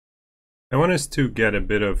I want us to get a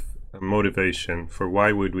bit of motivation for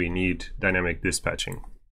why would we need dynamic dispatching.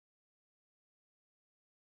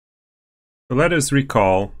 So let us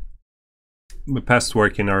recall the past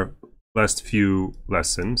work in our last few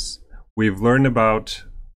lessons. We've learned about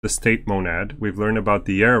the state monad, we've learned about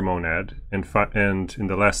the error monad, and in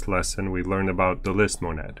the last lesson we learned about the list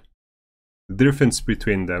monad. The difference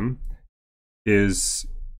between them is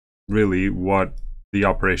really what the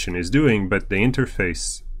operation is doing, but the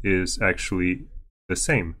interface is actually the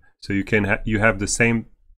same. So you have the same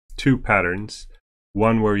two patterns,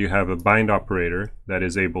 one where you have a bind operator that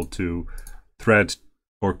is able to thread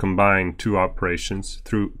or combine two operations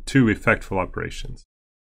through two effectful operations.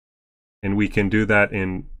 And we can do that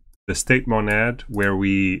in the state monad, where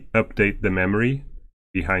we update the memory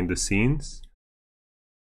behind the scenes,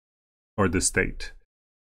 or the state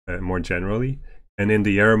more generally. And in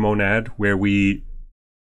the error monad, where we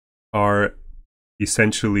are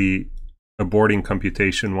essentially aborting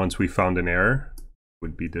computation once we found an error,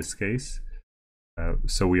 would be this case.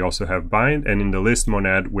 So we also have bind, and in the list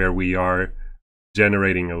monad, where we are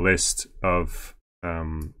generating a list of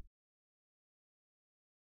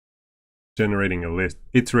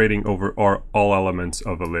iterating over all elements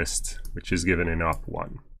of a list, which is given in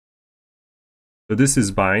op1. So this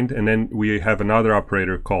is bind, and then we have another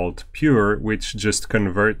operator called pure, which just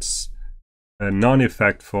converts a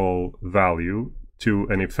non-effectful value to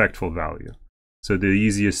an effectful value. So the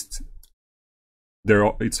easiest,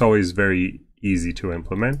 it's always very easy to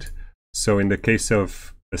implement. So in the case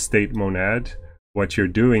of a state monad, what you're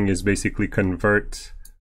doing is basically convert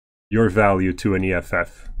your value to an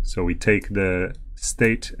EFF. So we take the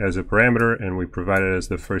state as a parameter and we provide it as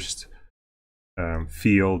the first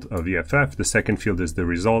field of EFF. The second field is the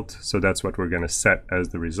result, so that's what we're going to set as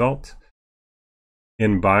the result.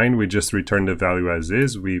 In bind, we just return the value as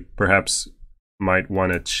is. We perhaps might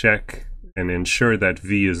want to check and ensure that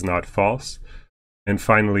V is not false. And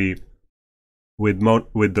finally, with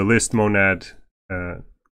the list monad,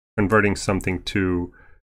 converting something to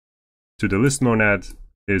the list monad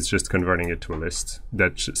is just converting it to a list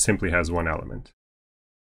that simply has one element.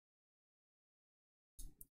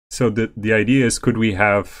 So the idea is, could we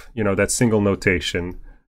have, that single notation,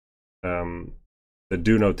 the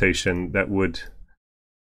do notation that would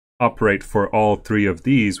operate for all three of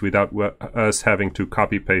these without us having to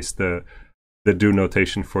copy paste the do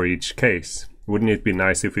notation for each case? Wouldn't it be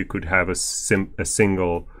nice if we could have a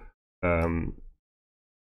single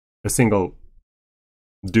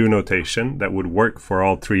do notation that would work for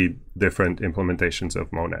all three different implementations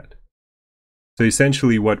of monad? So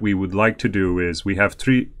essentially what we would like to do is, we have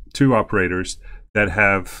two operators that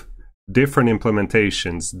have different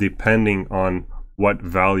implementations depending on what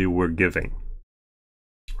value we're giving.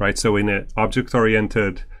 Right? So in an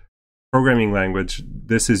object-oriented programming language,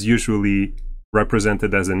 this is usually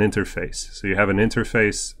represented as an interface. So you have an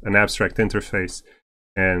interface, an abstract interface,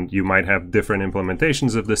 and you might have different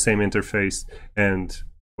implementations of the same interface, and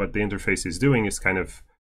what the interface is doing is kind of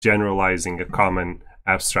generalizing a common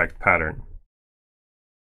abstract pattern.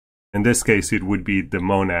 In this case, it would be the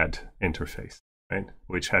monad interface, right?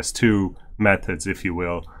 Which has two methods, if you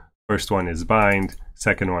will. First one is bind,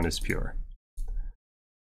 second one is pure.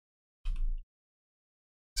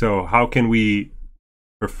 So how can we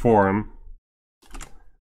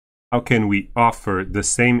offer the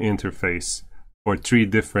same interface for three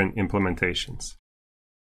different implementations?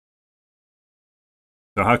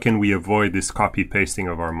 So how can we avoid this copy pasting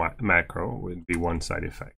of our macro? Would be one side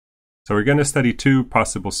effect. So we're going to study two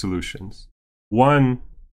possible solutions. One,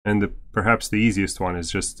 and perhaps the easiest one, is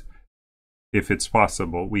just, if it's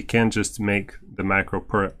possible, we can just make the macro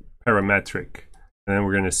parametric, and then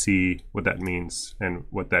we're going to see what that means and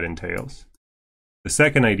what that entails. The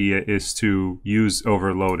second idea is to use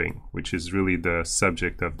overloading, which is really the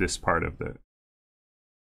subject of this part of the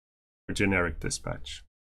generic dispatch,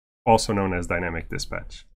 also known as dynamic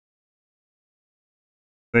dispatch.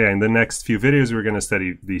 So yeah, in the next few videos, we're going to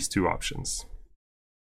study these two options.